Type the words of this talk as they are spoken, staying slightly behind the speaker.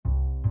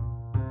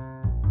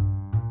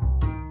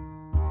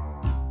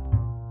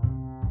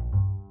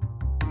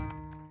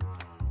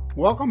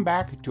Welcome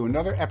back to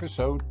another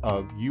episode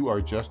of You Are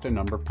Just a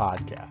Number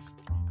podcast,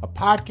 a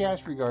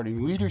podcast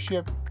regarding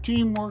leadership,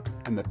 teamwork,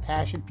 and the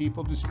passion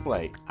people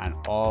display on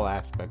all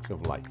aspects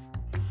of life.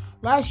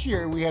 Last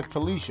year, we had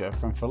Felicia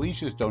from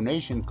Felicia's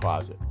Donation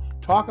Closet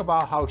talk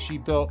about how she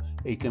built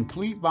a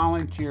complete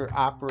volunteer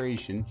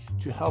operation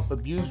to help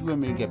abused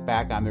women get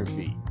back on their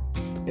feet.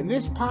 In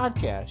this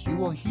podcast, you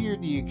will hear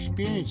the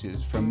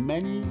experiences from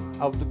many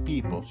of the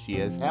people she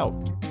has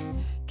helped.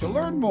 To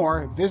learn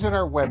more, visit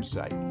our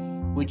website,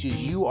 which is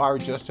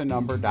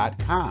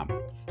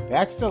youarejustanumber.com.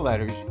 That's the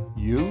letters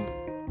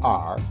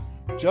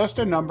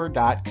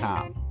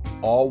youarejustanumber.com,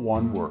 all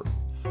one word.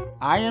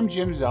 I am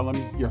Jim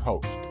Zellum, your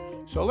host.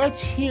 So let's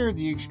hear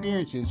the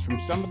experiences from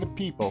some of the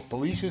people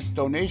Felicia's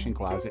Donation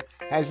Closet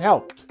has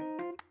helped.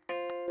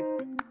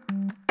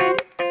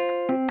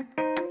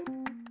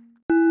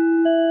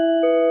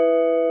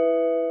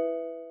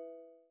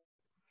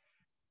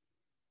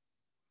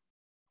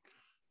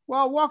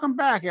 Well, welcome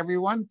back,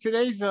 everyone.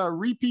 Today's a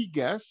repeat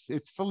guest.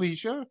 It's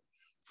Felicia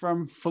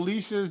from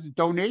Felicia's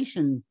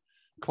Donation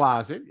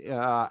Closet.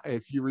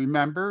 If you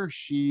remember,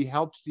 she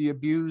helps the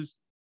abused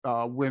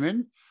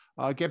women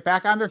get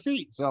back on their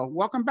feet. So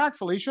welcome back,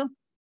 Felicia.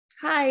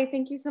 Hi,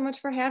 thank you so much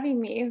for having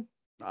me.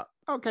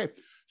 Okay,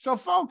 so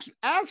folks,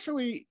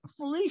 actually,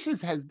 Felicia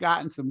has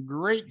gotten some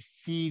great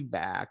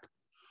feedback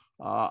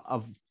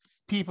of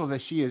people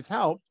that she has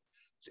helped,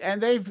 and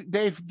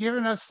they've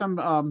given us some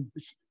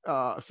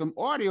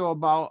audio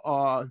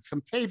about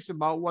some tapes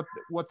about what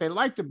they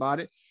liked about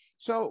it.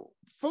 So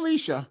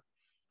Felicia,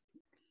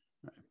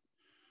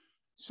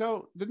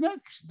 so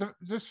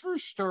this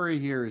first story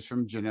here is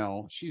from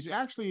Janelle. She's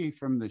actually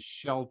from the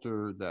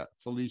shelter that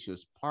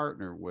Felicia's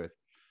partner with.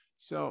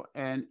 So,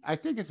 and I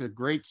think it's a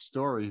great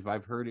story if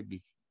I've heard it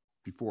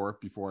before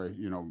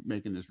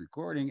making this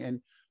recording. And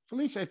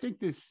Felicia, I think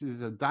this is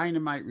a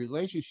dynamite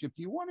relationship.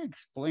 Do you want to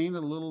explain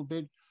a little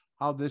bit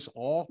how this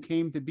all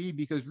came to be?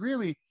 Because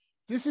really,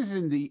 this is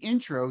in the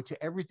intro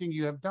to everything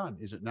you have done,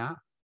 is it not?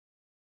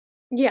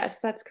 Yes,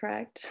 that's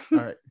correct. All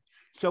right.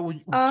 So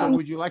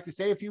would you like to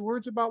say a few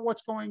words about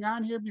what's going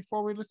on here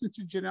before we listen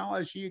to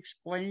Janelle as she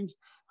explains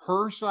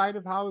her side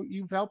of how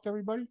you've helped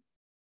everybody?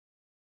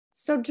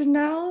 So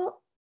Janelle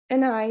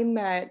and I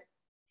met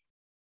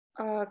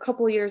a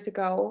couple years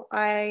ago.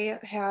 I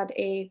had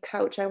a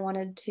couch I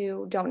wanted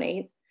to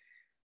donate.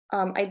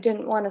 I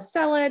didn't want to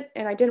sell it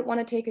and I didn't want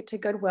to take it to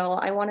Goodwill.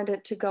 I wanted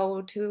it to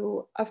go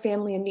to a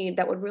family in need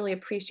that would really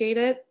appreciate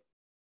it.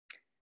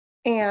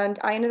 And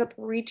I ended up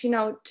reaching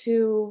out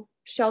to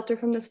Shelter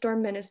from the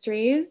Storm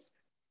Ministries,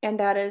 and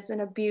that is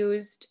an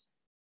abused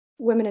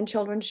women and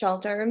children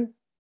shelter.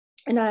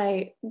 And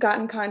I got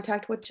in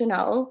contact with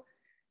Janelle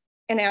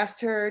and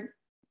asked her,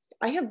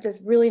 I have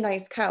this really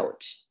nice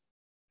couch.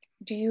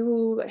 Do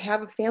you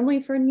have a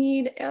family for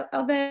need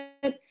of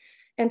it?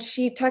 And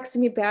she texted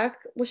me back.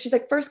 Well, she's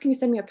like, first, can you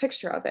send me a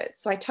picture of it?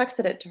 So I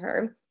texted it to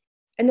her.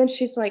 And then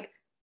she's like,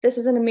 this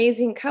is an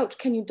amazing couch.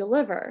 Can you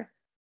deliver?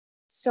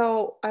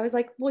 So I was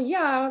like, well,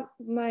 yeah,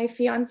 my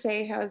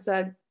fiance has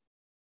a,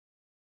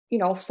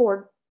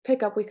 Ford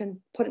pickup. We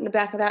can put it in the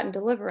back of that and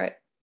deliver it.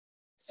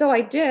 So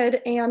I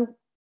did. And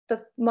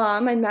the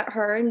mom, I met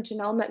her and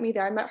Janelle met me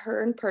there. I met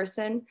her in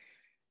person.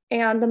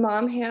 And the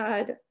mom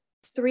had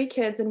 3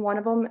 kids and one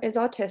of them is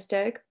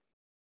autistic.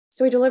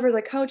 So we delivered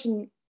the couch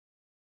and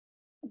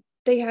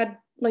they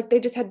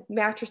just had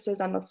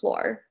mattresses on the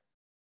floor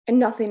and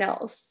nothing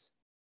else.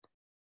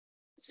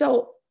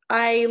 So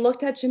I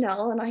looked at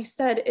Janelle and I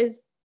said,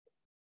 does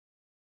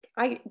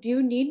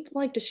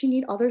she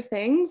need other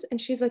things? And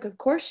she's like, of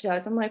course she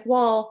does. I'm like,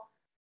 well,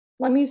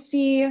 let me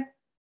see.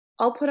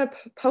 I'll put a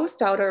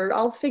post out or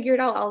I'll figure it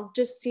out. I'll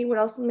just see what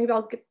else. Maybe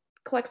I'll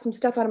collect some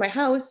stuff out of my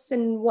house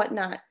and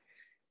whatnot.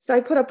 So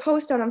I put a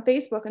post out on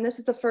Facebook and this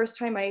is the first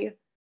time I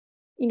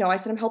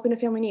said, I'm helping a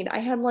family need. I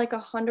had like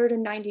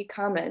 190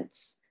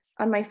 comments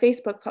on my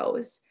Facebook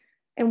post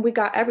and we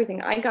got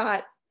everything. I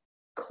got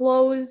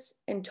clothes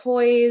and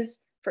toys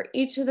for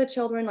each of the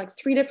children, like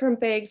 3 different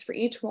bags for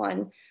each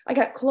one. I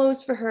got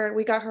clothes for her.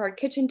 We got her a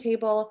kitchen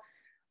table.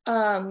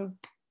 One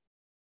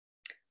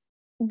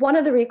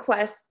of the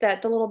requests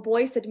that the little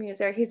boy said to me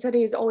is he said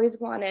he's always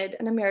wanted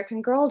an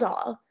American Girl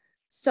doll.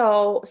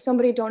 So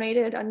somebody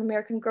donated an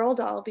American Girl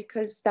doll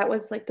because that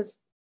was like this,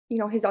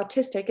 he's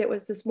autistic. It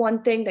was this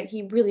one thing that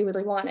he really,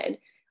 really wanted.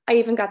 I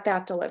even got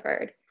that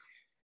delivered.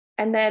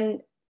 And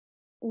then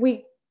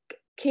we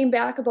came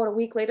back about a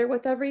week later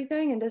with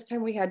everything. And this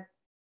time we had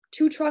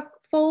 2 truck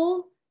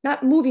full,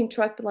 not moving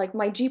truck, but like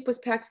my Jeep was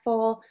packed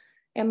full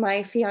and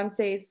my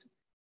fiance's,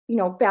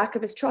 back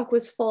of his truck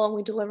was full and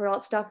we delivered all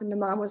that stuff. And the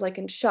mom was like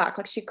in shock.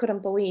 Like she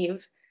couldn't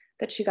believe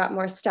that she got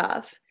more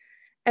stuff.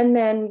 And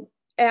then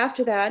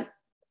after that,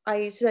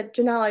 I said,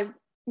 Janelle, I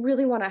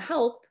really want to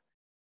help.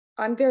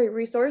 I'm very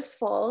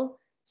resourceful.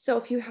 So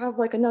if you have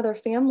like another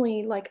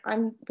family, like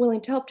I'm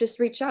willing to help, just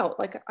reach out.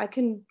 Like I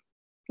can,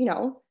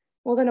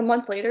 well, then a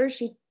month later,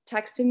 she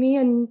texted me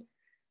and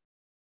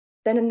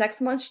then the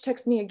next month she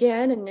texted me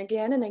again and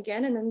again and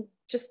again. And then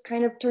just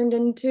kind of turned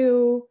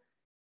into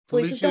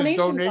Felicia's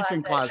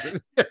donation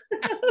closet.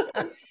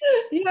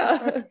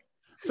 Yeah.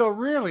 So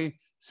really,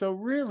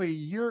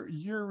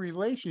 your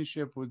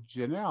relationship with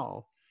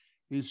Janelle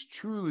is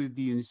truly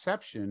the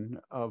inception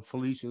of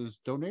Felicia's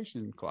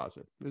donation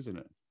closet, isn't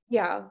it?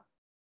 Yeah,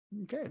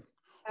 Okay.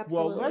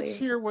 Well, let's absolutely.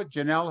 hear what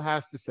Janelle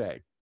has to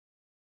say.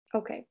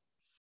 Okay.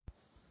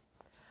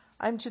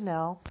 I'm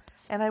Janelle,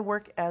 and I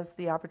work as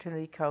the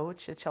Opportunity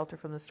Coach at Shelter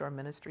from the Storm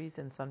Ministries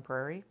in Sun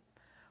Prairie.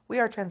 We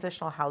are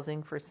transitional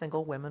housing for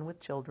single women with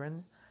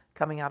children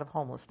coming out of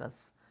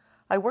homelessness.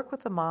 I work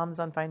with the moms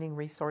on finding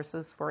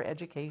resources for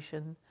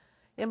education,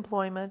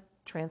 employment,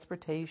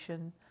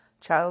 transportation,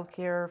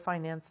 childcare,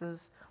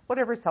 finances,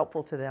 whatever is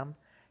helpful to them,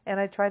 and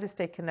I try to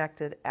stay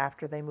connected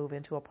after they move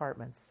into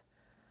apartments.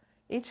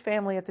 Each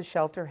family at the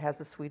shelter has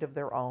a suite of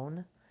their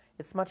own.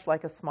 It's much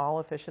like a small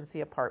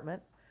efficiency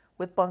apartment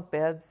with bunk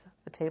beds,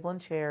 a table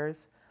and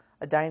chairs,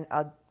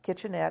 a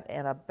kitchenette,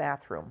 and a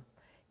bathroom.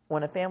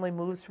 When a family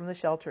moves from the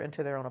shelter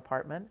into their own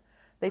apartment,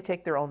 they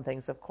take their own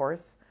things, of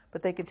course,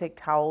 but they can take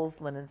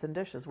towels, linens, and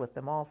dishes with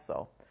them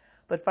also.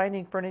 But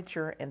finding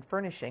furniture and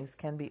furnishings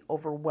can be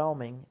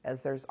overwhelming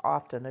as there's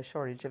often a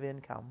shortage of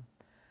income.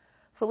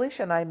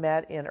 Felicia and I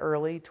met in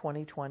early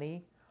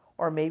 2020,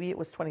 or maybe it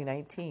was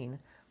 2019,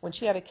 when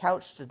she had a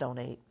couch to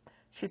donate.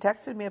 She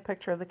texted me a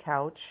picture of the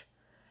couch,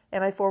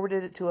 and I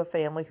forwarded it to a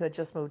family who had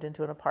just moved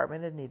into an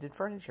apartment and needed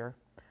furniture.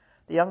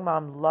 The young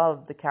mom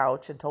loved the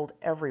couch and told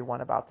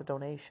everyone about the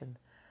donation.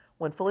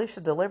 When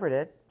Felicia delivered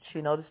it,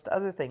 she noticed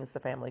other things the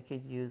family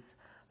could use,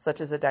 such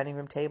as a dining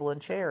room table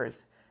and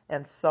chairs,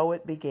 and so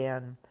it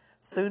began.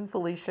 Soon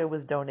Felicia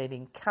was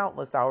donating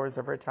countless hours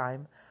of her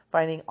time,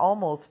 finding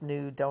almost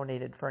new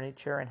donated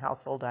furniture and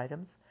household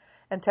items,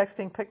 and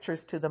texting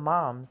pictures to the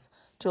moms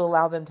to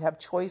allow them to have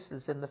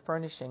choices in the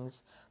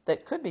furnishings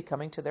that could be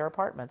coming to their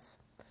apartments.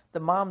 The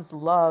moms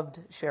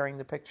loved sharing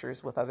the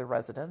pictures with other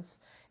residents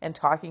and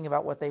talking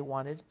about what they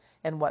wanted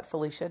and what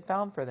Felicia had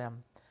found for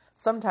them.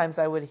 Sometimes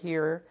I would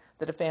hear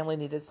that a family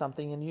needed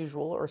something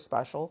unusual or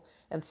special,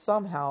 and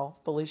somehow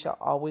Felicia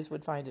always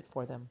would find it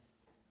for them.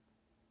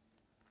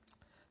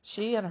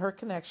 She and her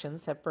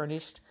connections have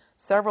furnished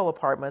several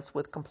apartments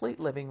with complete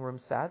living room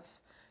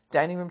sets,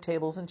 dining room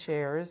tables and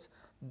chairs,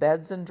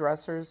 beds and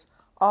dressers,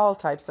 all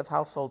types of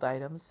household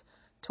items,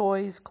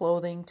 toys,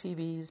 clothing,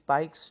 TVs,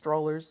 bikes,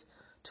 strollers,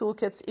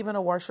 toolkits, even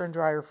a washer and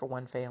dryer for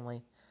one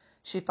family.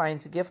 She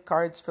finds gift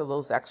cards for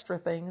those extra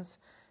things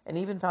and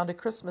even found a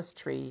Christmas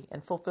tree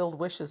and fulfilled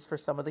wishes for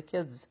some of the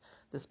kids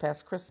this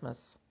past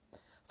Christmas.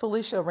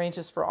 Felicia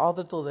arranges for all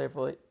the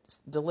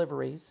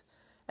deliveries,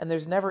 and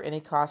there's never any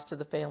cost to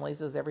the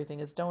families as everything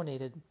is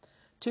donated.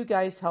 Two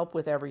guys help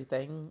with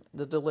everything,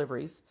 the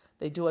deliveries.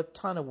 They do a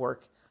ton of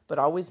work, but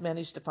always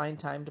manage to find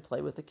time to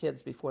play with the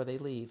kids before they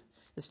leave.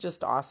 It's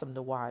just awesome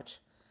to watch.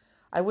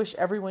 I wish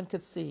everyone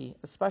could see,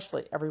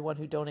 especially everyone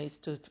who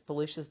donates to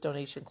Felicia's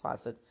donation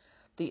closet,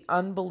 the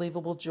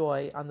unbelievable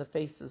joy on the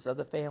faces of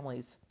the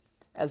families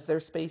as their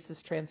space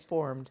is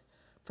transformed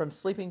from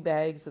sleeping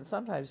bags and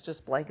sometimes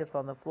just blankets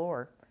on the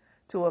floor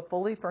to a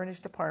fully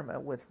furnished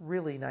apartment with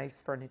really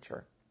nice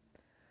furniture.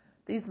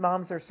 These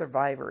moms are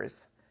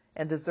survivors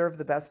and deserve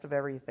the best of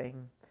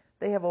everything.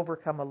 They have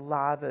overcome a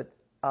lot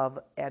of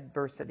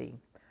adversity.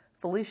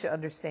 Felicia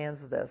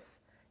understands this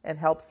and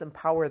helps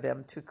empower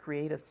them to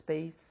create a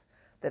space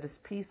that is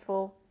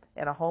peaceful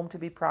and a home to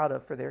be proud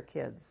of for their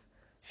kids.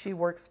 She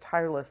works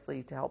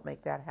tirelessly to help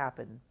make that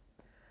happen.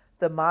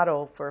 The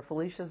motto for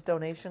Felicia's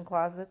donation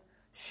closet,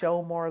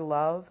 "Show More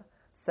Love,"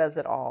 says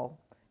it all.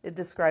 It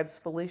describes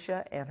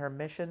Felicia and her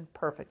mission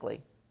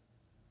perfectly.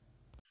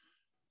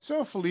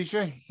 So,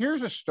 Felicia,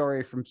 here's a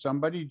story from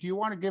somebody. Do you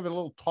want to give a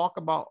little talk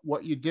about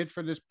what you did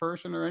for this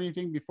person or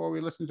anything before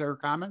we listen to her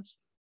comments?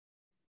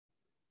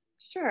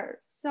 Sure.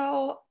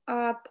 So,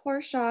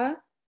 Portia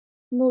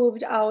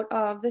moved out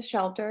of the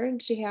shelter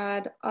and she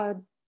had a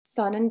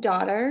son and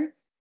daughter.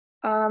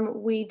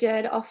 We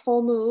did a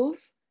full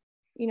move,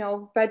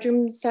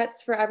 bedroom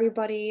sets for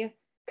everybody,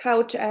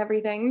 couch,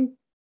 everything.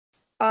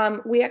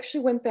 We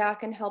actually went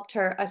back and helped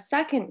her a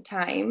second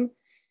time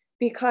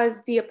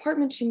because the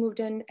apartment she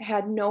moved in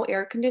had no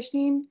air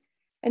conditioning.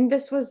 And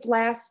this was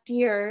last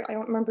year. I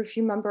don't remember if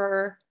you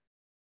remember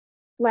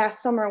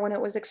last summer when it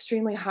was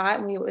extremely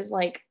hot and it was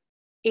like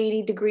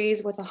 80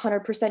 degrees with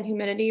 100%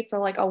 humidity for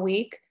like a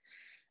week.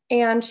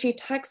 And she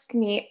texted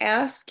me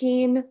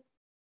asking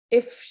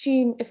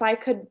if I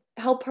could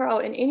help her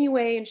out in any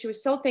way. And she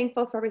was so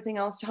thankful for everything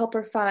else to help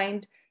her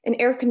find an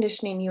air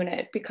conditioning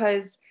unit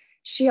because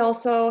she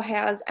also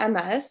has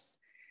MS.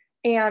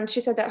 And she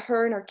said that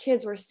her and her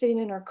kids were sitting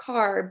in her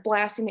car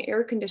blasting the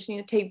air conditioning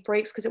to take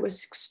breaks because it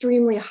was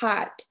extremely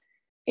hot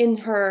in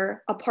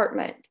her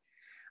apartment.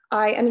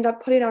 I ended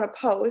up putting out a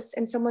post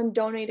and someone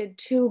donated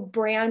two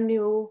brand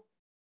new,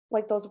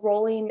 like those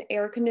rolling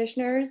air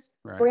conditioners,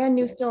 Right. brand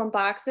new, still in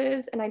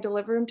boxes. And I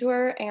delivered them to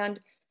her and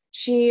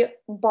she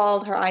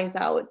bawled her eyes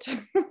out.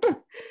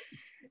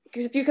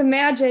 Because if you can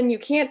imagine, you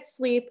can't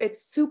sleep.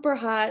 It's super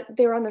hot.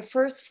 They were on the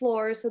first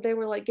floor, so they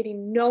were like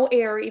getting no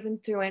air even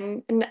through.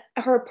 And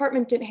her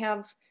apartment didn't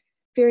have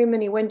very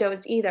many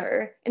windows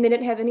either. And they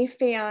didn't have any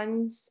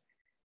fans,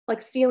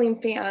 like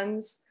ceiling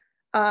fans.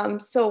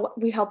 So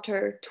we helped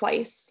her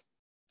twice.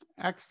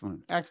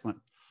 Excellent, excellent.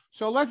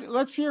 So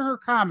let's hear her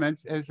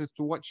comments as to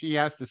what she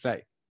has to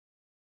say.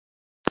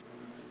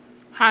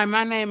 Hi,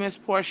 my name is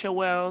Portia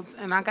Wells,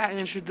 and I got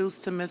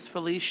introduced to Miss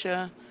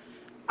Felicia,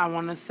 I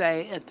want to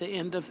say, at the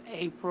end of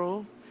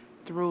April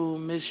through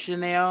Miss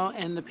Janelle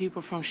and the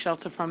people from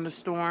Shelter from the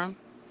Storm.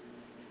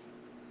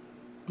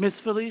 Miss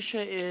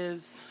Felicia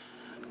is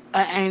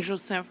an angel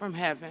sent from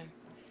heaven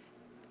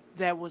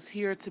that was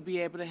here to be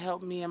able to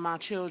help me and my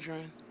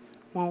children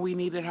when we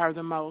needed her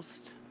the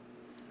most.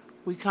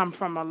 We come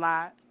from a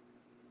lot,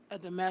 a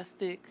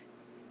domestic,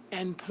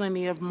 and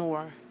plenty of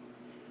more.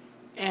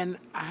 And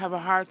I have a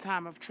hard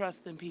time of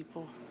trusting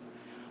people.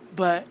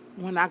 But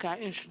when I got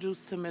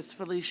introduced to Miss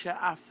Felicia,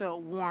 I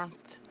felt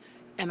warmth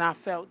and I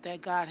felt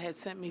that God had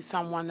sent me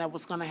someone that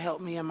was going to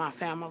help me and my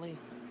family.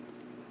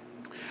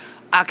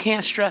 I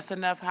can't stress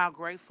enough how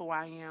grateful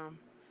I am.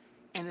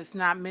 And it's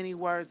not many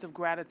words of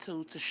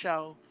gratitude to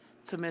show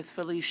to Miss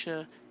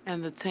Felicia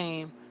and the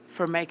team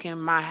for making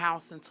my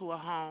house into a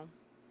home.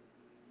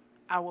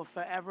 I will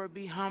forever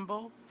be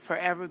humble,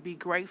 forever be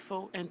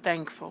grateful and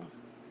thankful.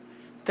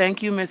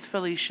 Thank you, Miss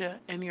Felicia,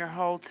 and your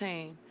whole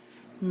team.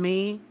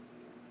 Me,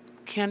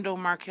 Kendall,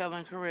 Markel,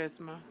 and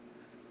Charisma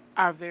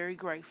are very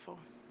grateful.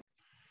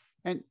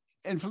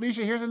 And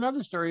Felicia, here's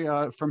another story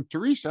from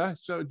Teresa.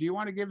 So do you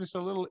want to give us a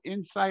little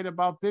insight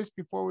about this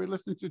before we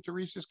listen to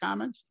Teresa's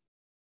comments?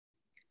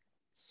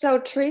 So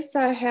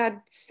Teresa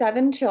had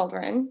 7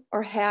 children,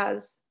 or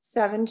has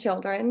 7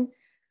 children.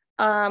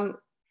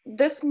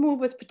 This move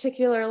was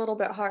particularly a little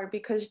bit hard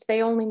because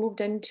they only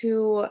moved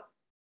into,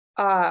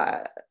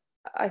 I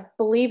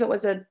believe it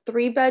was a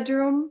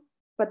 3-bedroom,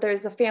 but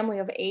there's a family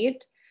of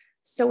 8.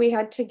 So we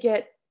had to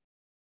get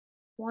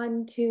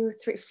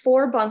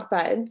 4 bunk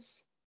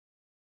beds.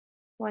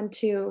 1,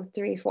 2,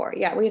 3, 4.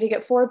 Yeah, we had to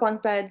get 4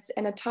 bunk beds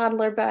and a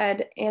toddler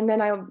bed. And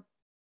then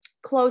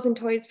clothes and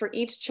toys for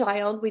each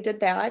child. We did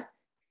that.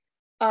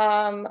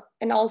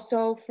 And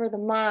also for the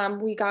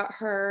mom, we got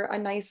her a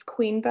nice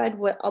queen bed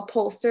with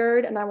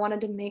upholstered, and I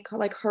wanted to make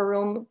her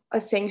room a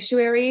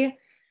sanctuary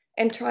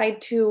and tried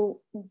to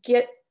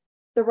get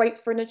the right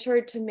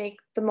furniture to make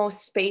the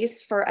most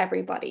space for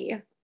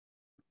everybody.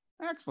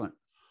 Excellent.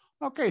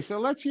 Okay, so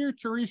let's hear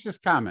Teresa's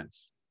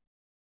comments.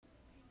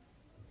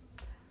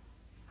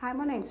 Hi,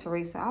 my name's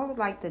Teresa. I would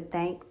like to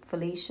thank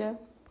Felicia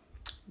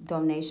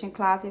Donation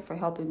Closet for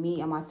helping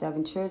me and my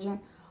 7 children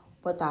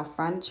with our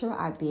furniture,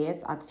 our beds,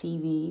 our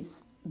TVs,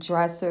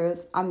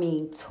 dressers,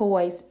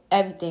 toys,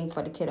 everything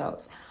for the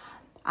kiddos.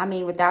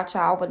 Without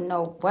y'all, I wouldn't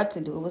know what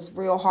to do. It was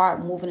real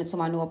hard moving into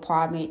my new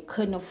apartment.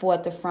 Couldn't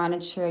afford the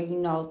furniture,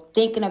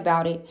 thinking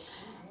about it.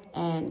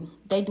 And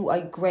they do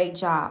a great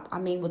job.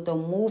 With the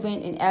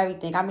moving and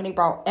everything. They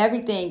brought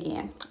everything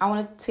in. I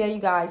want to tell you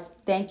guys,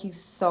 thank you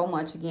so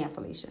much again,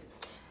 Felicia.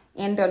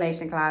 And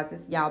Donation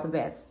Closets, y'all the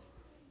best.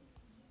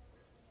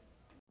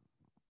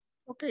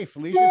 Okay,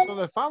 Felicia, so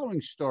the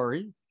following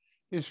story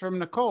is from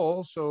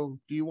Nicole. So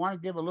do you want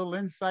to give a little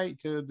insight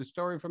to the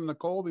story from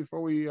Nicole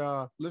before we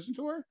listen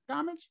to her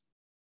comments?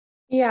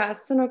 Yeah,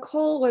 so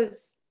Nicole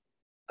was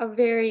a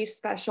very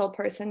special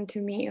person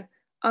to me.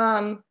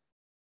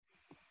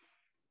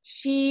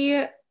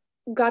 She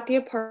got the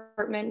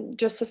apartment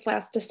just this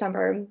last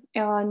December,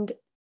 and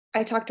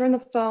I talked to her on the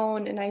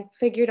phone and I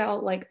figured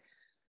out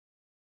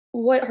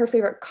what her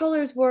favorite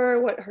colors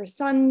were, what her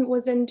son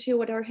was into,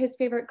 what are his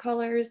favorite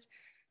colors.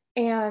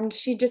 And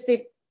she just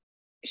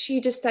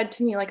said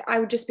to me, I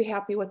would just be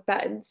happy with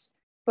beds.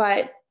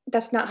 But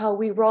that's not how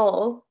we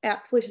roll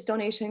at Felicia's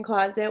Donation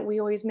Closet. We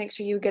always make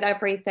sure you get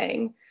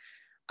everything.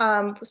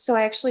 So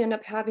I actually ended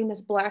up having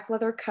this black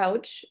leather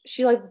couch.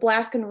 She liked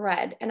black and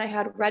red, and I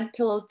had red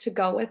pillows to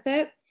go with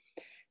it.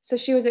 So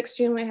she was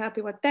extremely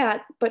happy with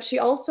that. But she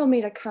also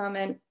made a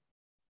comment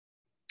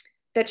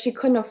that she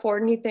couldn't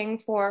afford anything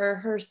for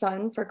her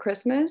son for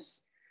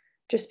Christmas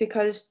just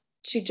because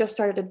she just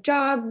started a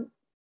job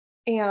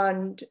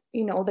and,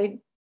 they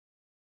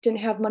didn't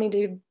have money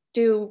to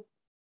do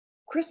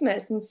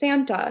Christmas and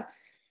Santa.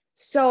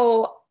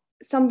 So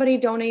somebody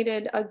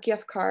donated a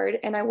gift card,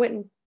 and I went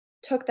and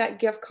took that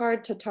gift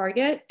card to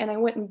Target, and I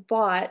went and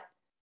bought.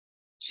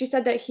 She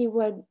said that she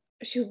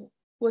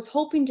was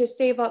hoping to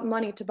save up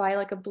money to buy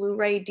a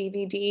Blu-ray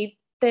DVD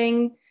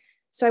thing.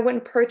 So I went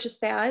and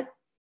purchased that.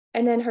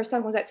 And then her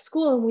son was at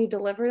school and we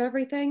delivered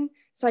everything.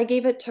 So I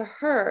gave it to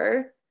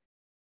her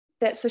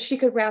so she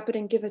could wrap it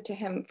and give it to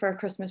him for a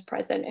Christmas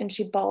present. And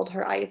she bawled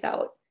her eyes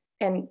out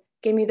and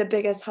gave me the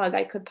biggest hug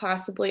I could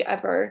possibly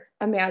ever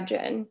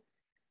imagine.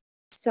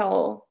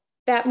 So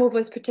that move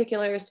was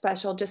particularly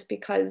special just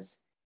because,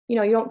 you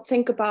don't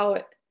think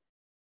about,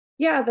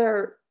 yeah,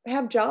 they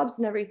have jobs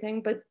and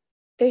everything, but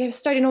they are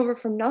starting over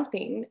from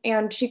nothing.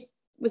 And she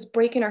was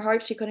breaking her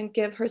heart. She couldn't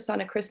give her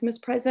son a Christmas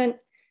present.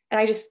 And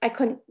I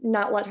couldn't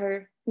not let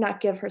her not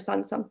give her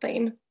son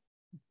something.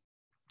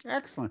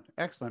 Excellent,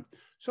 excellent.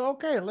 So,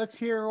 okay, let's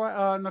hear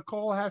what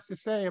Nicole has to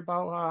say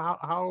about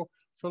how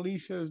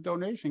Felicia's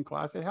Donation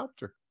Closet helped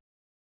her.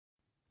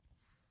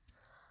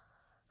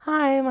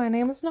 Hi, my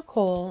name is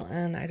Nicole,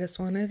 and I just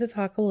wanted to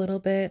talk a little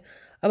bit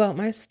about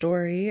my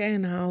story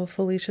and how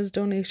Felicia's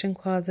donation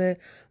closet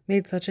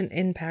made such an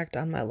impact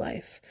on my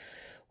life.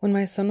 When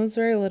my son was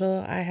very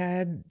little,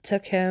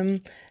 took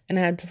him and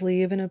had to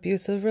leave an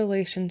abusive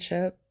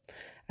relationship.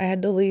 I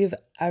had to leave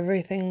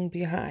everything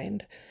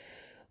behind.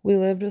 We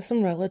lived with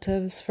some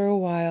relatives for a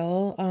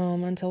while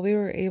until we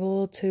were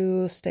able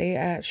to stay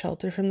at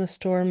Shelter from the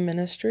Storm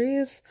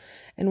Ministries.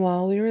 And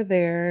while we were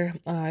there,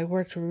 I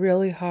worked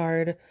really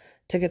hard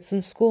to get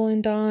some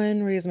schooling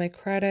done, raise my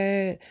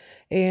credit,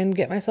 and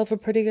get myself a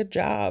pretty good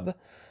job.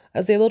 I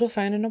was able to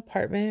find an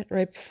apartment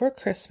right before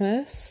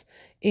Christmas,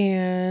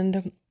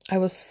 and I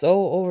was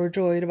so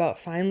overjoyed about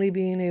finally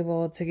being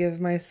able to give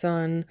my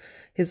son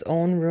his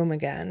own room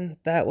again.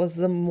 That was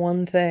the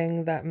one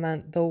thing that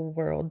meant the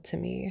world to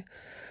me.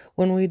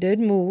 When we did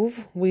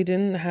move, we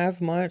didn't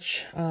have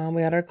much.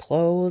 We had our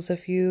clothes, a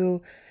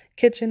few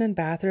kitchen and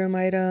bathroom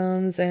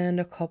items, and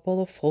a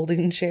couple of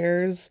folding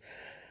chairs.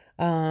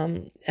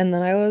 And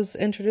then I was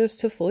introduced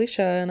to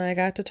Felicia, and I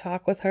got to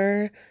talk with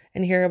her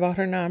and hear about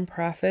her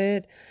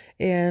nonprofit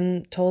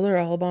and told her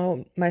all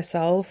about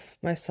myself,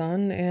 my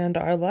son, and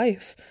our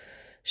life.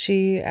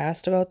 She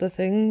asked about the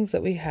things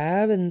that we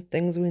have and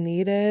things we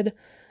needed.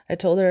 I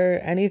told her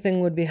anything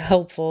would be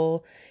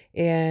helpful,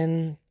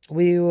 and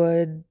we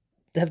would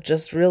have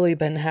just really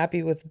been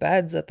happy with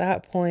beds at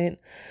that point.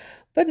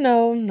 But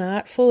no,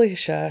 not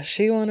Felicia.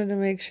 She wanted to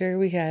make sure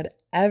we had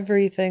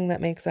everything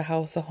that makes a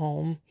house a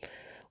home.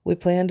 We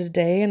planned a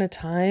day and a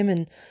time,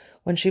 and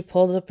when she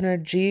pulled up in her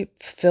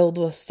Jeep filled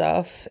with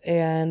stuff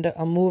and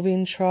a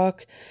moving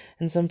truck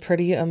and some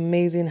pretty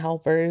amazing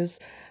helpers,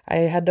 I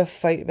had to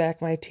fight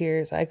back my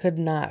tears. I could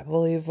not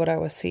believe what I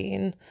was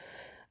seeing.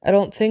 I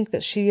don't think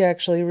that she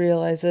actually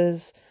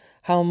realizes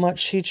how much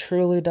she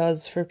truly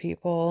does for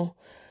people.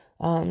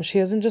 She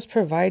isn't just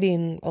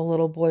providing a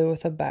little boy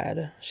with a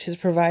bed. She's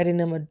providing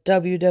him a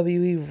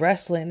WWE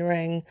wrestling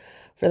ring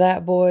for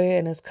that boy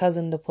and his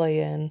cousin to play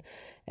in.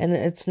 And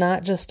it's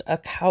not just a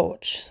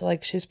couch.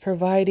 Like, she's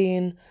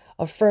providing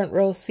a front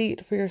row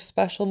seat for your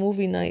special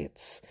movie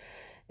nights.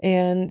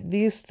 And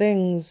these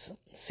things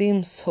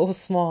seem so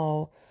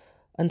small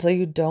until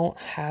you don't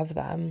have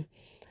them.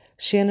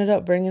 She ended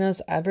up bringing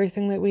us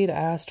everything that we'd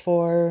asked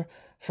for,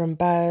 from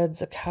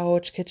beds, a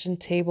couch, kitchen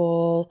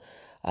table,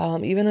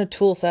 even a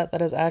tool set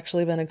that has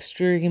actually been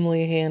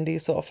extremely handy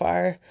so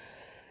far.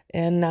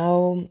 And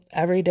now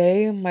every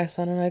day my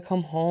son and I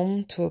come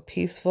home to a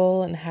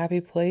peaceful and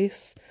happy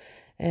place.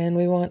 And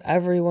we want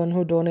everyone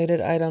who donated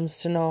items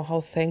to know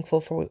how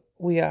thankful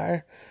we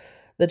are.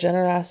 The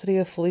generosity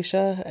of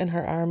Felicia and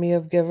her army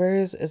of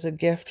givers is a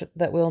gift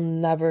that we'll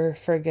never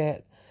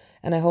forget.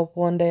 And I hope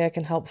one day I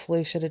can help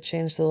Felicia to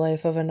change the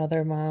life of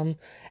another mom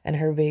and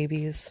her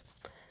babies.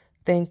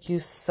 Thank you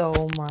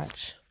so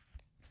much.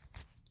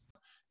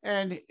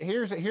 And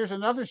here's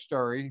another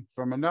story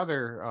from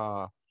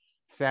another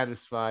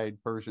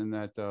satisfied person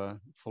that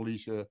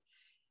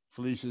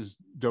Felicia's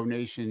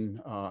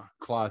donation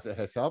closet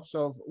has helped.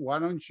 So why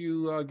don't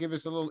you give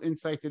us a little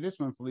insight to this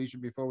one, Felicia,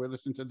 before we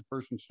listen to the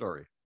person's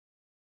story?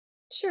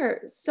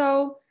 Sure.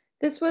 So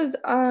this was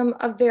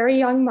a very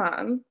young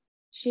mom.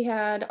 She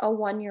had a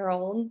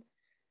 1-year-old.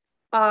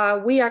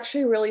 We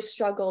actually really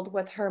struggled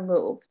with her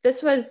move.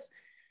 This was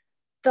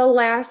the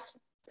last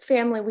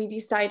family we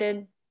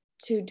decided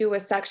to do a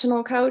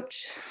sectional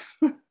couch.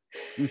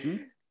 Mm-hmm.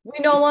 We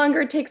no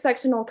longer take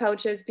sectional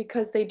couches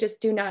because they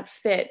just do not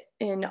fit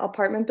in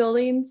apartment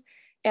buildings.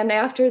 And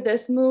after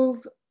this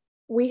move,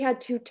 we had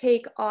to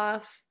take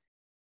off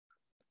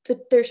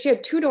she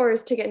had 2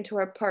 doors to get into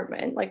her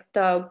apartment, like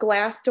the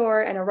glass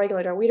door and a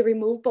regular door. We had to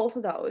remove both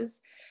of those.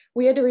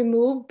 We had to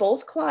remove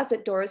both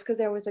closet doors because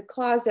there was a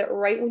closet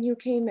right when you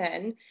came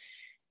in.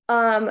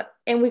 And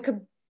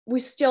we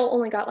still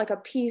only got like a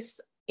piece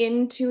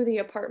into the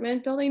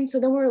apartment building. So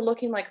then we were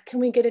looking like, can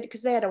we get it?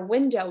 Because they had a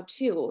window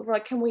too. We're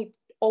like, can we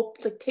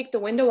take the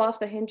window off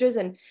the hinges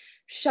and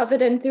shove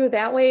it in through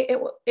that way?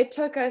 It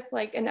took us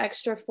like an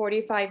extra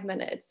 45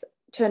 minutes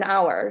to an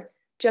hour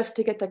just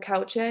to get the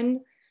couch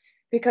in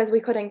because we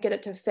couldn't get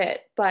it to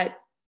fit. But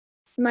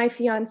my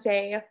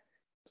fiance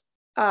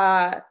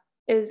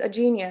is a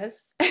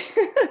genius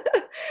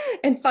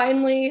and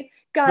finally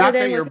got Not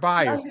it in. Not that you're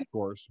biased, of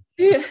course.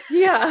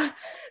 Yeah.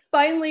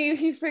 Finally,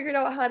 he figured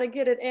out how to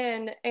get it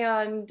in,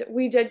 and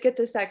we did get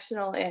the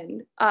sectional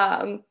in.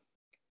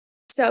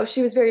 So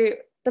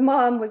the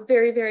mom was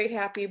very, very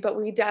happy, but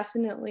we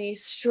definitely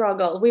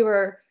struggled.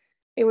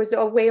 It was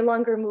a way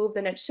longer move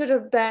than it should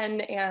have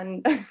been.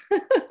 And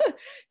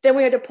then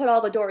we had to put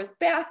all the doors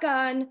back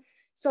on.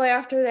 So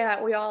after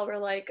that, we all were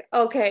like,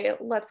 okay,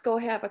 let's go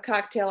have a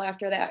cocktail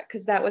after that,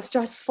 because that was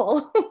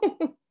stressful.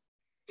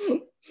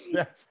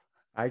 Yes,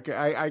 I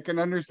can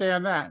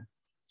understand that.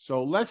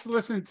 So let's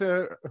listen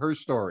to her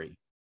story.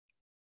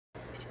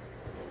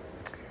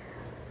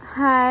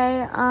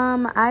 Hi,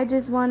 I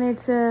just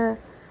wanted to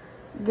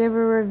give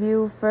a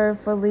review for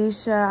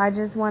Felicia. I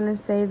just want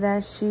to say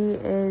that she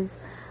is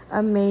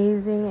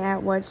amazing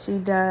at what she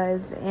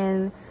does,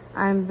 and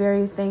I'm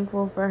very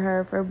thankful for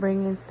her for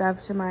bringing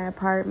stuff to my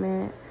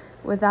apartment.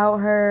 Without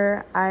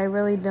her, I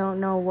really don't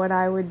know what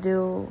I would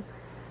do.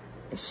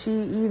 She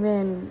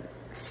went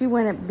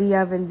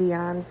above and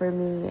beyond for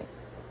me,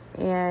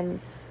 and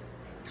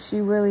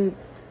she really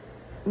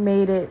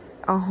made it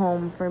a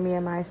home for me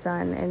and my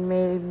son, and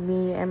made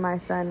me and my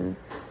son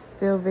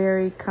feel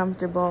very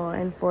comfortable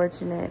and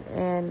fortunate,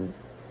 and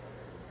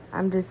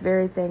I'm just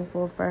very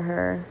thankful for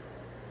her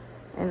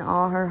and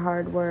all her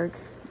hard work.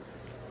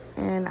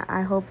 And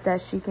I hope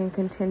that she can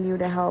continue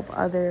to help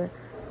other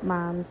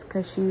moms,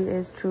 because she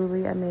is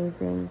truly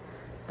amazing.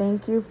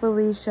 Thank you,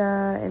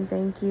 Felicia, and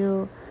thank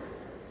you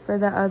for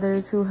the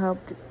others who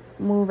helped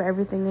move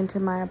everything into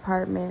my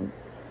apartment.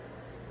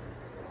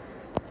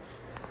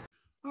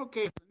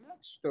 Okay, the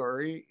next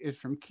story is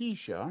from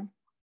Keisha.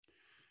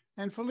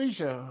 And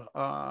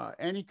Felicia,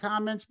 any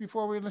comments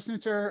before we listen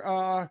to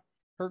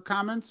her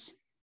comments?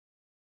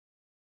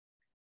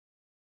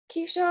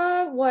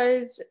 Keisha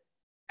was,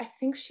 I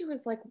think she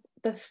was like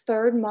the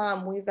third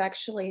mom we've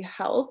actually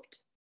helped.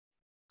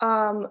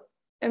 And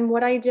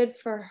what I did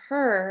for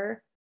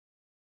her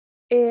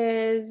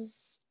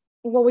is,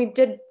 well, we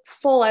did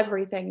full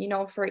everything,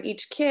 for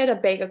each kid, a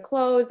bag of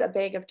clothes, a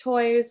bag of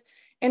toys.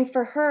 And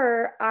for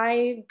her,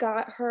 I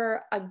got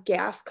her a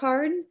gas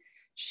card.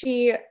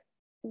 She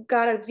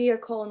got a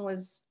vehicle and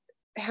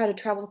had to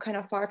travel kind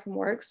of far from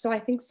work. So I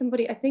think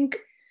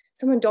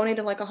someone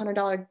donated like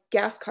 $100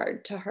 gas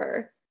card to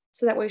her,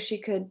 so that way she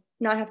could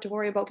not have to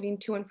worry about getting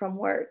to and from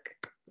work.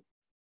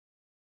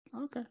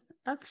 Okay,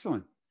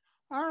 excellent.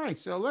 All right,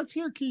 so let's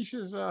hear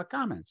Keisha's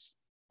comments.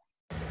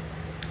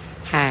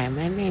 Hi,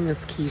 my name is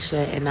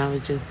Keisha, and I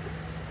would just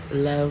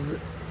love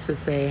to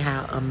say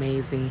how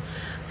amazing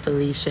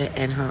Felicia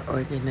and her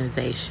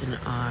organization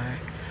are.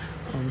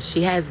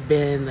 She has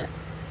been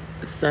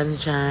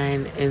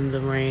sunshine in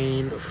the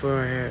rain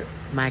for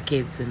my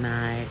kids and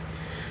I,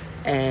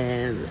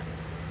 and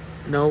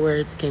no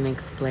words can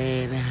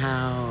explain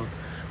how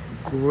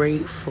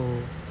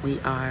grateful we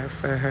are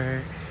for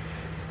her.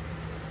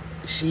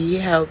 She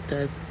helped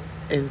us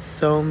in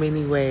so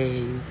many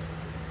ways.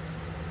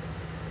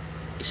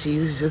 She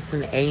was just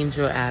an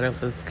angel out of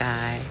the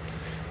sky,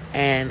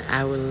 and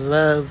I would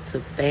love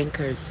to thank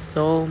her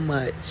so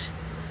much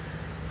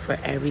for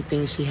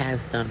everything she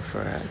has done for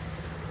us.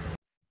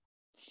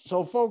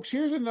 So, folks,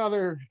 here's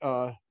another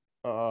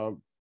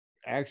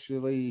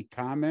actually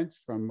comments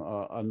from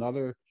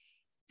another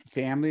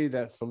family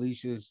that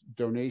Felicia's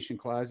donation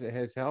closet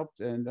has helped.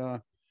 And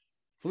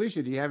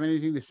Felicia, do you have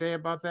anything to say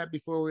about that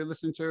before we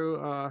listen to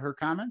her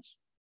comments?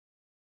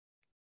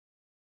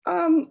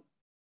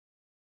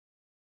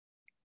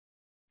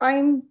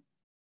 I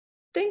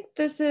think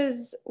this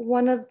is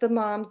one of the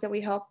moms that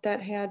we helped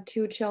that had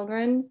 2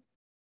 children.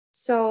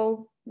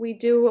 So we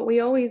do what we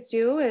always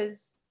do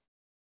is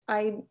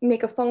I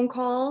make a phone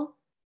call.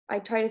 I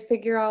try to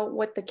figure out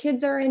what the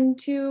kids are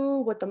into,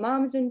 what the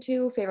mom's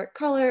into, favorite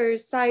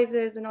colors,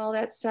 sizes, and all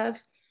that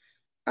stuff.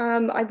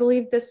 I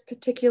believe this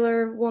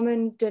particular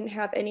woman didn't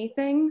have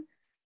anything.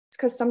 It's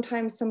because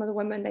sometimes some of the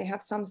women, they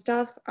have some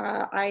stuff.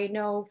 I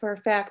know for a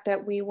fact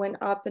that we went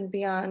up and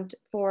beyond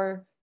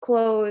for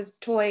clothes,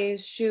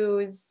 toys,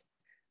 shoes,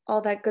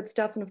 all that good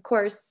stuff. And of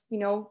course,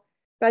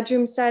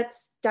 bedroom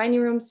sets,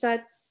 dining room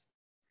sets,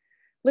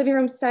 living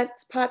room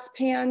sets, pots,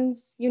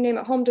 pans, you name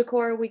it, home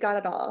decor, we got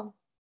it all.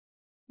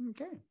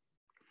 Okay.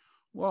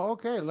 Well,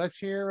 okay, let's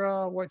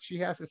hear what she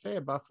has to say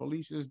about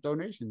Felicia's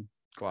donation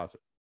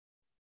closet.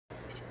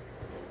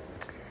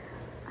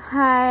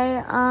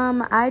 Hi,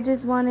 I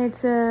just wanted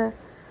to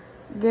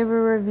give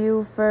a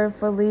review for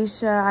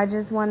Felicia. I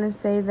just want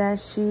to say that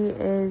she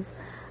is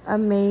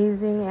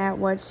amazing at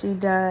what she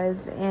does,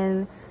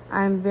 and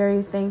I'm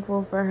very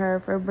thankful for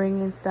her for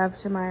bringing stuff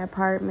to my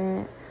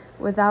apartment.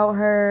 Without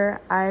her,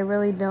 I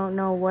really don't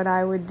know what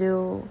I would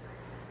do.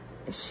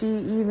 She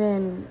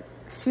went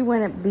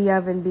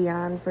above and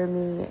beyond for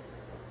me,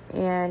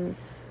 and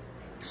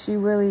she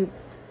really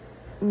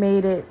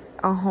made it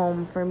a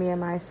home for me and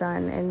my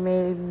son, and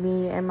made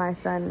me and my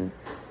son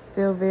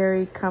feel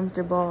very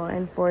comfortable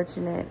and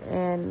fortunate,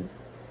 and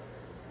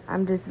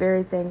I'm just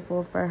very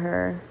thankful for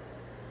her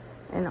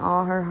and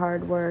all her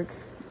hard work,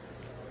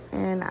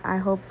 and I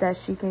hope that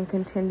she can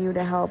continue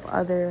to help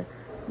other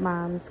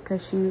moms,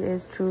 because she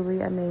is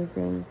truly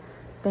amazing.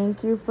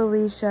 Thank you,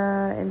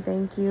 Felicia, and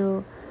thank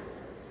you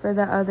for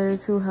the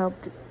others who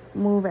helped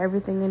move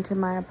everything into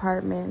my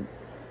apartment.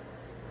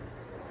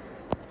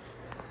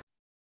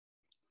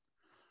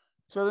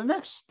 So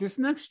this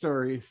next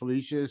story,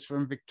 Felicia, is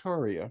from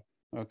Victoria.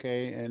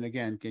 Okay, and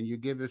again, can you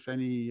give us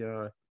any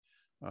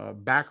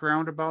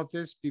background about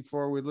this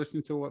before we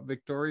listen to what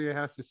Victoria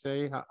has to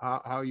say?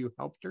 How you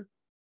helped her?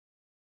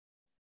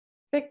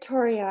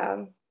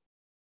 Victoria,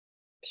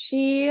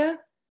 she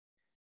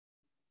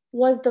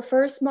was the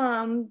first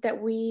mom that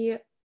we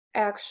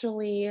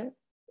actually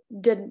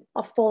did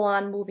a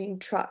full-on moving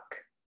truck.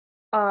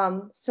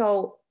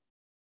 So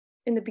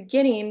in the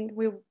beginning,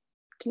 we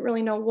didn't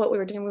really know what we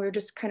were doing. We were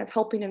just kind of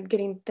helping and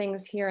getting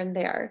things here and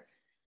there.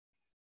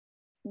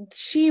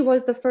 she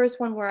was the first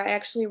one where I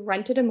actually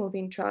rented a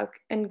moving truck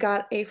and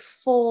got a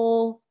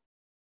full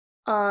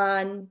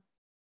on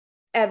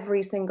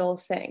every single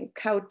thing.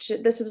 Couch,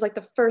 this was like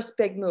the first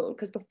big move,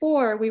 because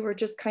before we were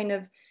just kind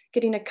of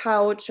getting a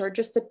couch or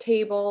just a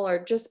table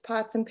or just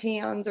pots and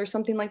pans or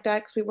something like that,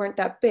 because we weren't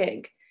that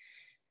big.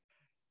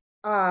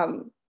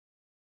 And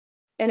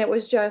it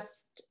was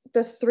just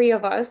the three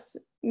of us,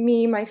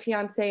 me, my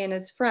fiance, and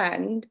his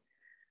friend.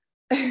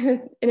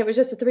 And it was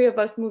just the three of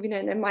us moving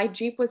in, and my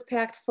Jeep was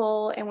packed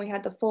full, and we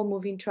had the full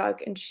moving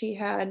truck, and she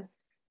had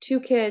 2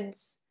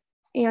 kids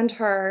and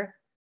her,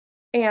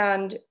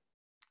 and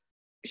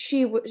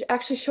she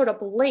actually showed up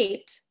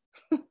late.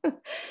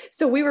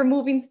 So we were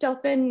moving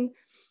stuff in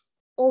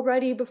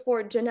already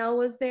before Janelle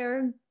was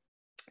there,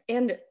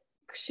 and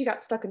she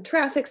got stuck in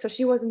traffic, so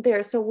she wasn't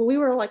there. So we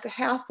were like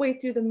halfway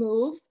through the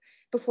move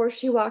before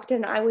she walked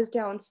in. I was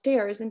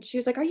downstairs, and she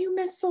was like, "Are you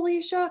Miss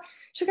Felicia?"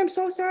 She's like, "I'm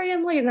so sorry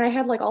I'm late." And I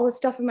had like all this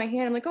stuff in my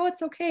hand. I'm like, "Oh,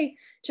 it's okay.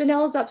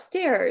 Janelle's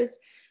upstairs."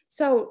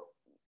 So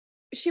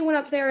she went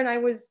up there, and I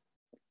was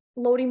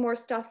loading more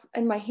stuff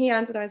in my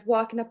hands, and I was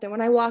walking up there.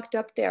 When I walked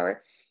up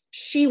there,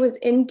 she was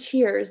in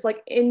tears,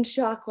 like in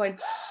shock, going,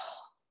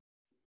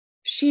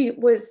 she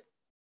was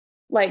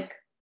like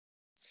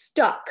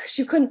stuck.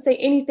 She couldn't say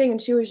anything, and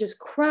she was just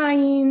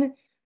crying.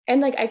 And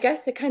like, I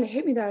guess it kind of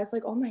hit me that I was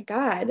like, oh my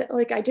God,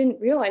 like I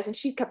didn't realize. And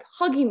she kept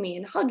hugging me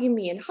and hugging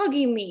me and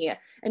hugging me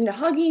and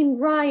hugging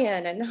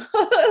Ryan and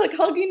like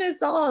hugging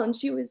us all. And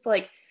she was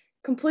like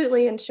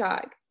completely in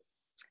shock.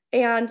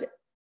 And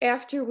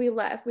after we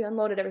left, we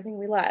unloaded everything,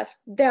 we left.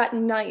 That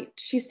night,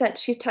 she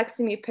texted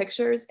me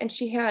pictures, and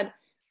she had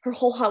her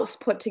whole house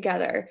put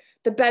together.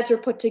 The beds were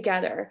put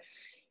together.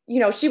 You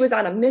know, she was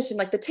on a mission.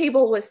 Like the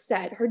table was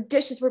set, her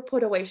dishes were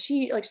put away.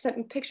 She like sent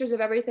me pictures of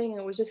everything,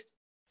 and was just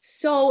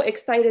so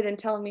excited and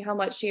telling me how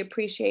much she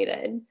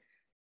appreciated.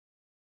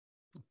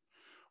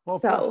 Well,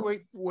 folks,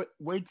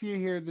 wait till you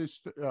hear this,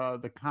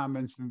 the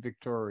comments from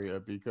Victoria,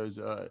 because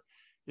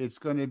it's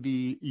going to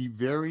be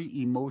very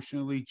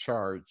emotionally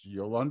charged.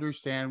 You'll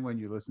understand when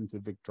you listen to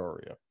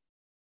Victoria.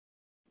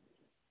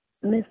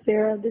 Miss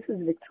Sarah, this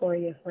is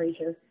Victoria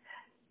Frazier.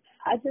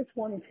 I just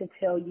wanted to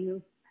tell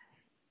you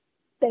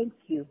thank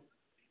you,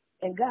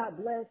 and God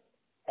bless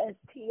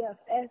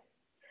STFS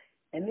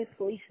and Miss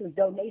Felicia's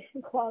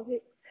donation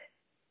closet,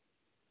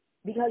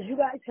 because you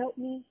guys helped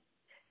me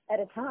at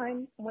a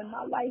time when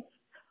my life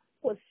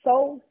was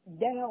so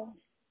down.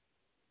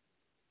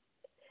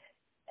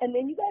 And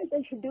then you guys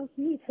introduced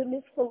me to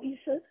Miss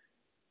Felicia.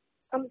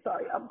 I'm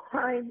sorry, I'm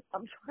crying,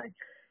 I'm trying.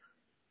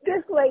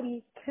 This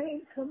lady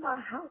came to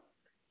my house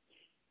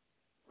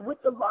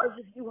with the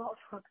largest U-Haul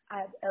truck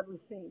I've ever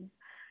seen.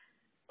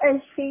 And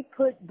she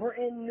put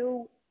brand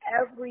new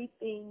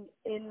everything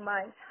in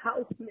my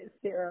house, Miss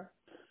Sarah.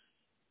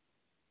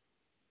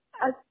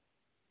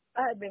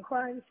 I've been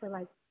crying for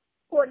like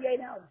 48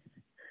 hours.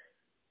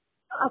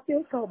 I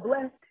feel so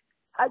blessed.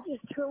 I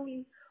just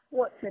truly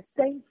want to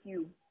thank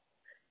you.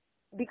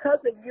 Because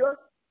of your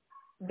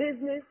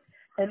business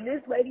and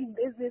this lady's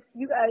business,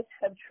 you guys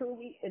have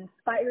truly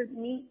inspired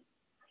me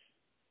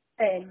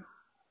and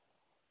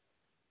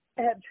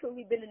have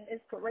truly been an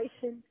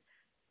inspiration.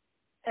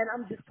 And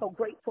I'm just so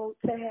grateful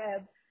to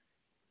have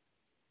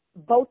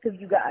both of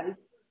you guys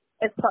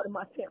as part of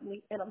my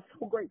family. And I'm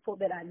so grateful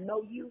that I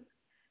know you.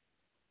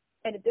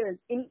 And if there is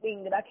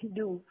anything that I can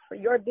do for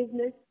your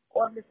business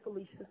or Miss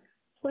Felicia,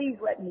 please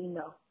let me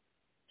know.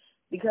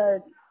 Because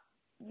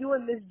you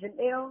and Miss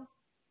Janelle,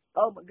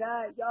 oh my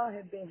God, y'all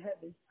have been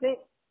heaven sent.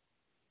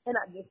 And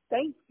I just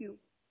thank you.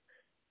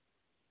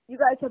 You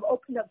guys have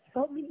opened up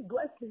so many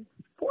blessings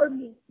for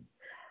me.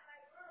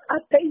 I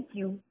thank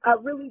you. I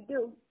really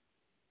do.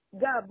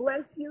 God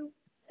bless you,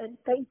 and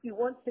thank you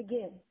once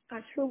again.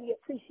 I truly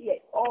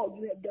appreciate all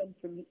you have done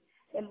for me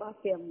and my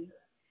family.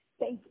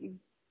 Thank you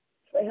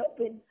for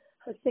helping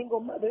a single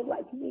mother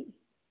like me,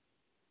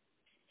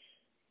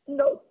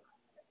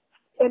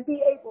 and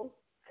be able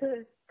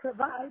to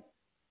provide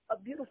a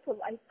beautiful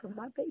life for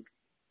my baby.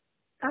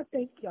 I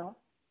thank y'all.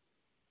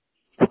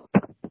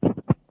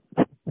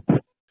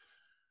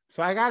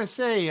 So I got to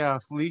say,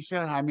 Felicia,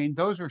 I mean,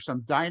 those are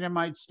some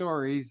dynamite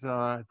stories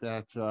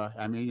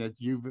that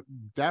you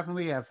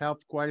definitely have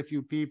helped quite a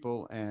few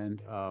people,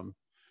 and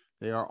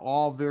they are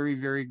all very,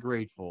 very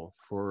grateful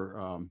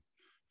for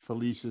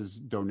Felicia's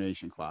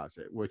donation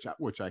closet,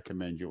 which I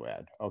commend you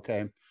at.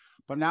 Okay,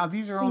 but now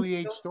these are only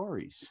 8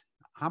 stories.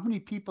 How many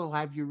people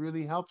have you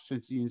really helped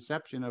since the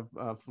inception of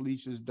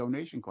Felicia's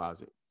donation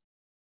closet?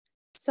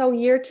 So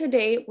year to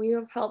date, we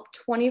have helped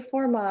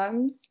 24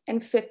 moms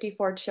and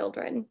 54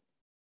 children.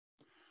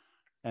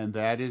 And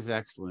that is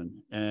excellent.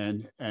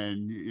 And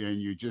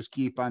you just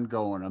keep on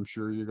going. I'm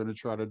sure you're going to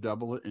try to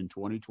double it in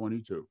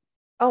 2022.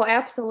 Oh,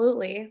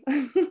 absolutely.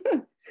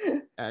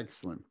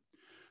 Excellent.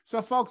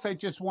 So, folks, I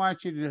just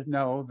want you to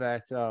know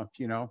that,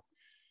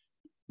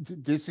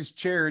 this is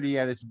charity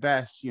at its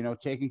best,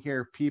 taking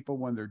care of people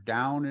when they're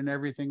down and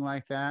everything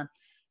like that.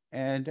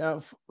 And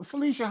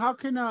Felicia, how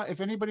can,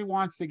 if anybody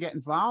wants to get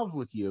involved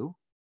with you,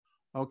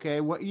 okay,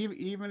 well,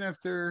 even if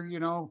they're,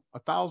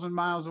 1,000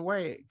 miles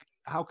away,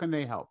 how can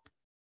they help?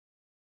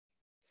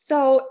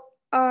 So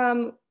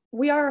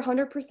we are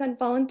 100%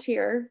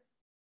 volunteer,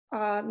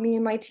 me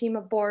and my team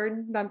of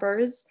board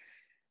members.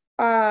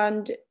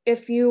 And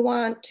if you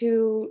want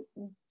to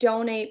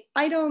donate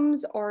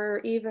items or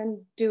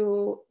even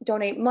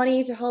donate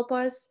money to help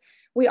us,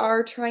 we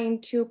are trying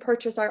to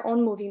purchase our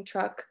own moving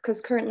truck, because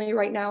currently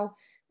right now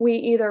we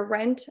either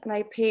rent and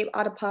I pay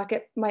out of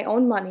pocket my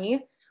own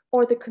money,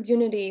 or the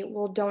community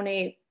will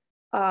donate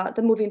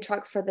the moving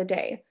truck for the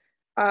day.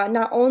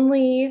 Not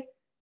only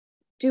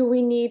do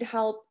we need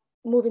help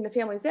moving the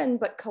families in,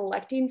 but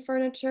collecting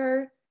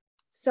furniture.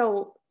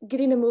 So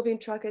getting a moving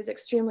truck is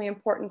extremely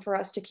important for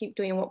us to keep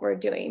doing what we're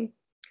doing.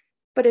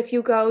 But if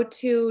you go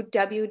to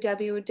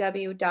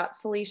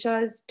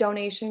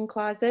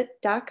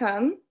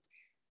www.feliciasdonationcloset.com,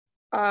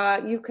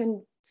 you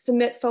can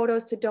submit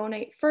photos to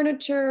donate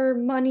furniture,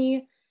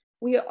 money.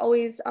 We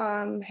always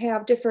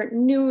have different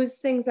news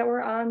things that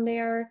we're on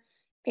there.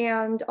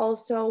 And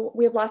also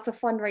we have lots of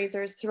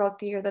fundraisers throughout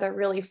the year that are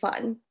really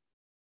fun.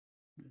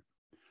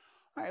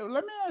 All right,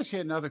 let me ask you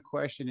another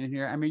question in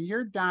here. I mean,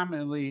 you're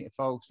dominantly,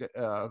 folks,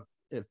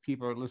 if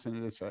people are listening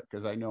to this,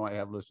 because I know I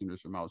have listeners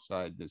from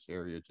outside this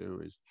area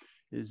too,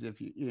 is if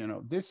you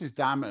know, this is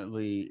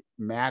dominantly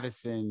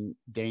Madison,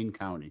 Dane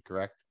County,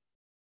 correct?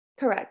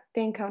 Correct,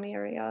 Dane County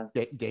area.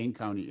 Dane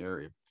County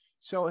area.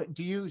 So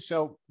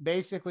so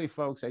basically,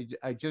 folks,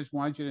 I just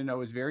want you to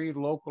know it's very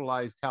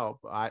localized help.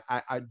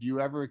 Do you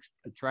ever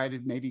try to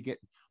maybe get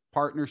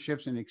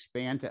partnerships and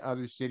expand to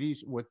other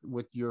cities with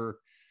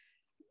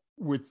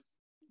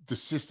the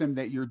system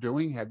that you're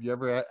doing? Have you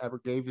ever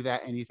gave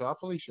that any thought,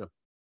 Felicia?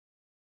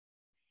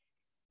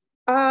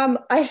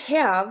 I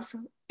have,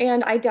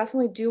 and I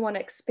definitely do want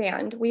to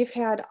expand. We've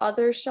had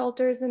other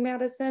shelters in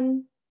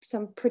Madison,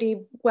 some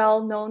pretty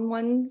well-known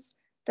ones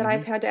that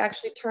I've had to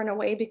actually turn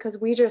away because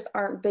we just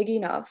aren't big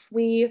enough.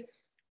 We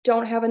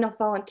don't have enough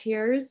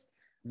volunteers.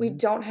 We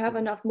don't have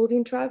enough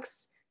moving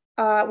trucks.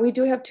 We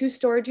do have 2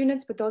 storage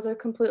units, but those are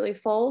completely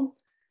full.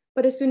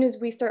 But as soon as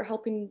we start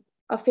helping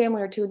a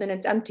family or 2, then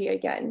it's empty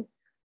again.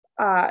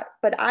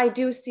 But I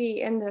do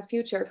see in the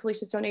future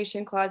Felicia's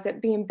Donation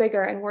Closet being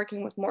bigger and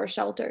working with more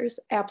shelters.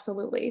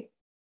 Absolutely.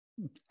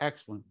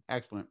 Excellent.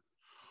 Excellent.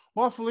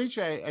 Well,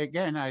 Felicia,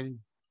 again, I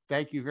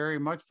thank you very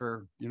much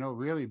for,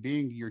 really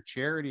being your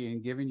charity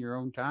and giving your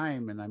own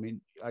time. And I mean,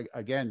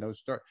 again, those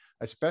stories,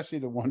 especially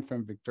the one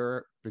from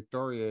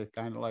Victoria,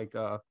 kind of like,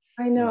 I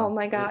know,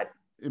 my God.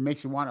 It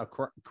makes you want to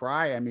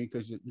cry. I mean,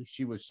 because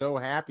she was so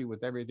happy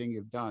with everything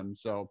you've done.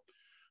 So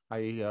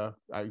I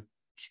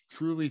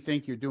truly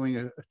think you're doing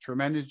a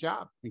tremendous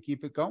job, and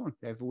keep it going.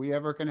 If we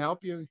ever can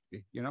help you,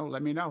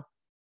 let me know.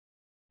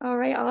 All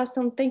right.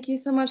 Awesome. Thank you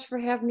so much for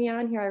having me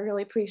on here. I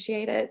really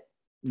appreciate it.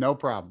 No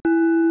problem.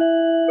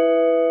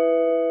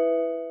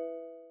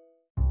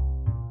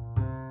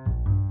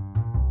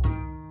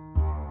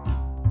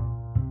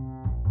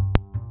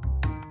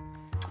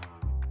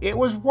 It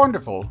was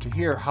wonderful to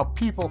hear how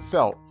people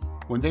felt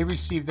when they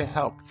received the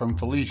help from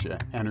Felicia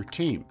and her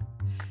team.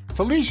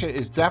 Felicia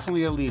is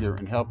definitely a leader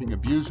in helping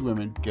abused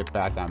women get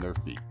back on their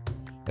feet.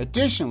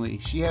 Additionally,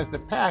 she has the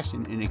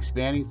passion in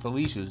expanding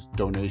Felicia's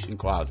Donation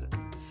Closet.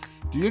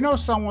 Do you know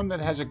someone that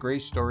has a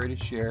great story to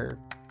share?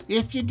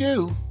 If you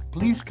do,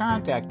 please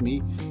contact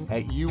me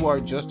at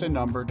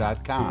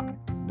youarejustanumber.com.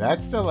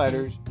 That's the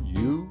letters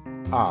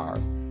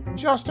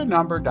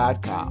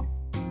youarejustanumber.com.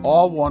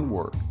 All one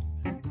word.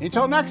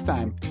 Until next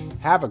time,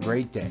 have a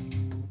great day.